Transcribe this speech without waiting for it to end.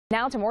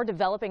Now to more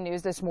developing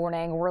news this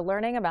morning. We're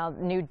learning about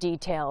new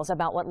details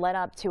about what led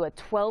up to a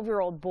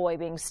 12-year-old boy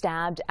being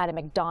stabbed at a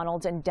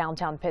McDonald's in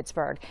downtown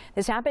Pittsburgh.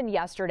 This happened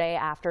yesterday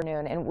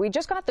afternoon, and we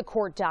just got the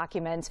court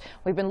documents.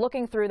 We've been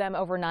looking through them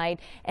overnight,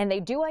 and they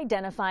do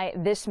identify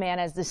this man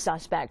as the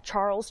suspect,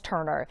 Charles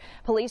Turner.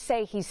 Police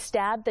say he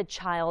stabbed the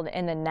child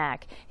in the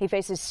neck. He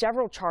faces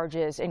several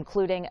charges,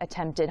 including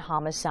attempted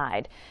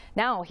homicide.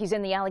 Now he's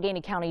in the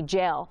Allegheny County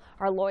Jail.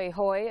 Our Lori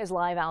Hoy is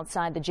live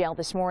outside the jail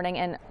this morning,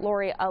 and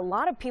Lori, a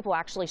lot of people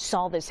actually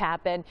saw this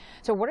happen.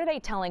 So what are they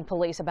telling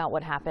police about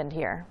what happened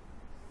here?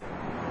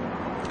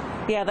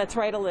 Yeah, that's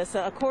right,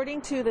 Alyssa.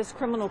 According to this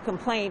criminal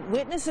complaint,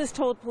 witnesses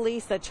told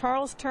police that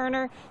Charles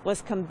Turner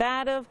was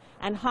combative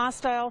and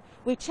hostile.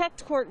 We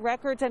checked court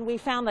records and we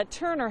found that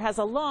Turner has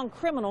a long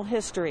criminal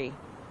history.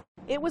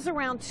 It was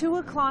around 2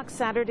 o'clock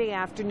Saturday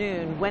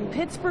afternoon when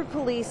Pittsburgh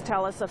police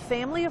tell us a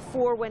family of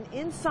 4 went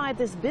inside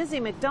this busy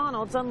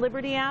McDonald's on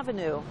Liberty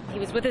Avenue. He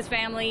was with his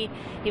family.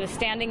 He was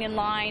standing in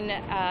line.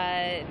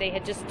 They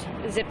had just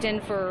zipped in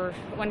for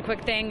one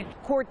quick thing.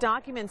 Court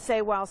documents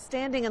say while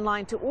standing in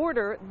line to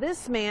order,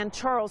 this man,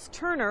 Charles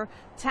Turner,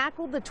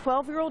 tackled the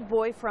 12-year-old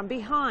boy from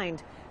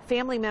behind.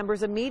 Family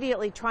members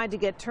immediately tried to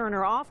get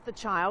Turner off the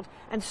child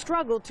and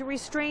struggled to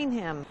restrain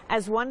him.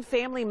 As one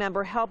family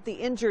member helped the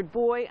injured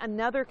boy,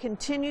 another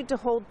continued to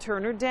hold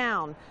Turner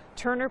down.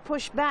 Turner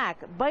pushed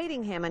back,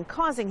 biting him and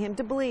causing him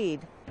to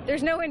bleed.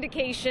 There's no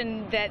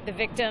indication that the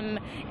victim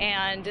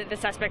and the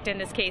suspect in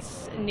this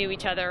case knew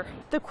each other.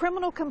 The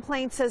criminal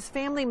complaint says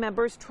family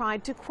members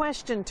tried to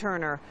question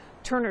Turner.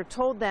 Turner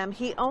told them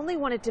he only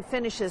wanted to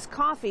finish his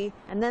coffee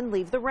and then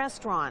leave the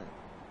restaurant.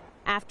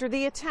 After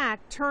the attack,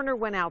 Turner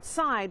went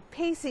outside,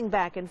 pacing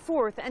back and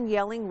forth and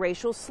yelling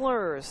racial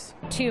slurs.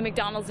 2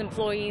 McDonald's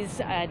employees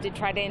did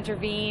try to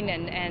intervene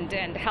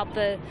and help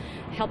the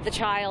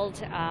child,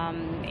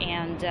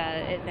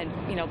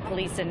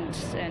 police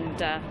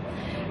and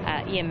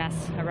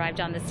EMS arrived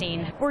on the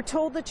scene. We're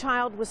told the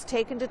child was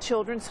taken to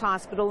Children's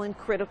Hospital in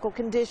critical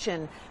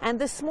condition and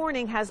this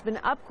morning has been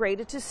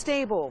upgraded to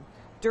stable.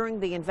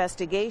 During the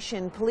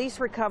investigation, police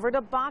recovered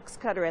a box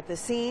cutter at the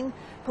scene.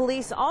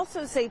 Police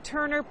also say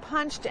Turner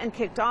punched and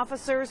kicked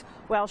officers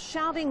while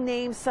shouting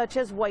names such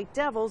as white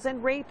devils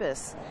and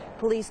rapists.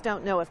 Police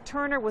don't know if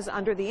Turner was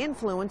under the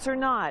influence or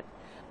not.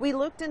 We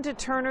looked into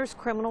Turner's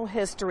criminal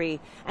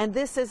history, and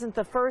this isn't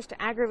the first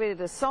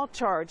aggravated assault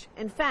charge.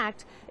 In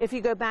fact, if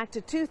you go back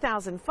to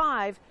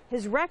 2005,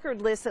 his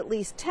record lists at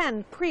least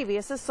 10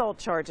 previous assault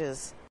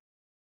charges.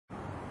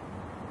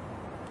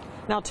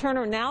 Now,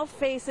 Turner now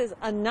faces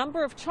a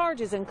number of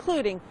charges,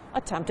 including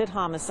attempted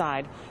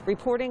homicide.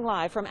 Reporting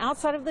live from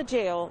outside of the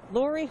jail,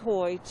 Lori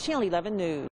Hoy, Channel 11 News.